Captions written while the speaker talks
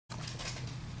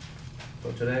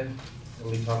So today,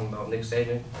 we'll be talking about Nick Saban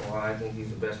and why I think he's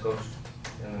the best coach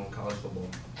in college football.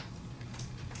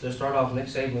 To start off, Nick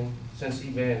Saban, since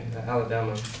he's been at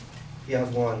Alabama, he has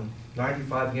won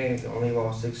 95 games and only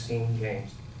lost 16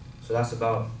 games. So that's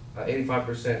about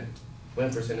 85%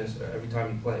 win percentage every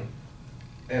time he plays.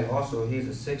 And also, he's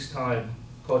a 6-time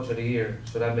Coach of the Year,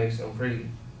 so that makes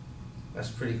him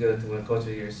that's pretty good to win Coach of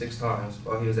the Year 6 times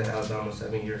while he was at Alabama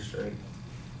 7 years straight.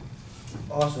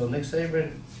 Also, Nick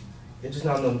Saban is just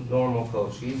not a normal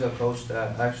coach. He's a coach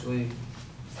that actually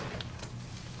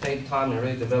takes time to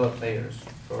really develop players.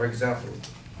 For example,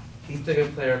 he took a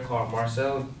player called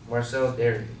Marcel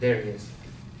Darius.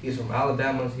 He's from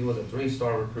Alabama. He was a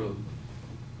 3-star recruit.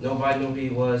 Nobody knew who he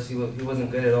was. He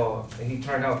wasn't good at all, and he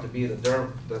turned out to be the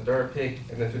third pick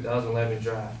in the 2011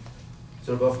 draft.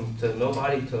 So to go from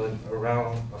nobody to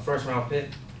around a first-round pick,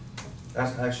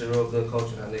 that's actually real good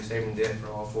coaching that Nick Saban did for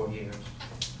all 4 years.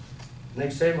 Nick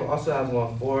Saban also has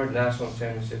won 4 national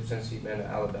championships since he's been at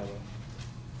Alabama.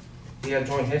 He has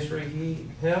joined history.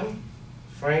 Him,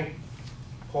 Frank,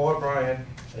 Paul Bryant,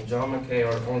 and John McKay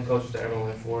are the only coaches to ever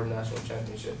win 4 national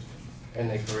championships in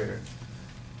their career.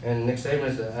 And Nick Saban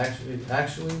is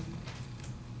actually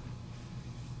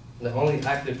the only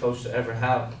active coach to ever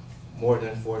have more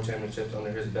than 4 championships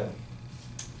under his belt.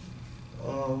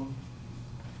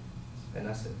 And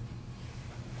that's it.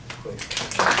 Quick.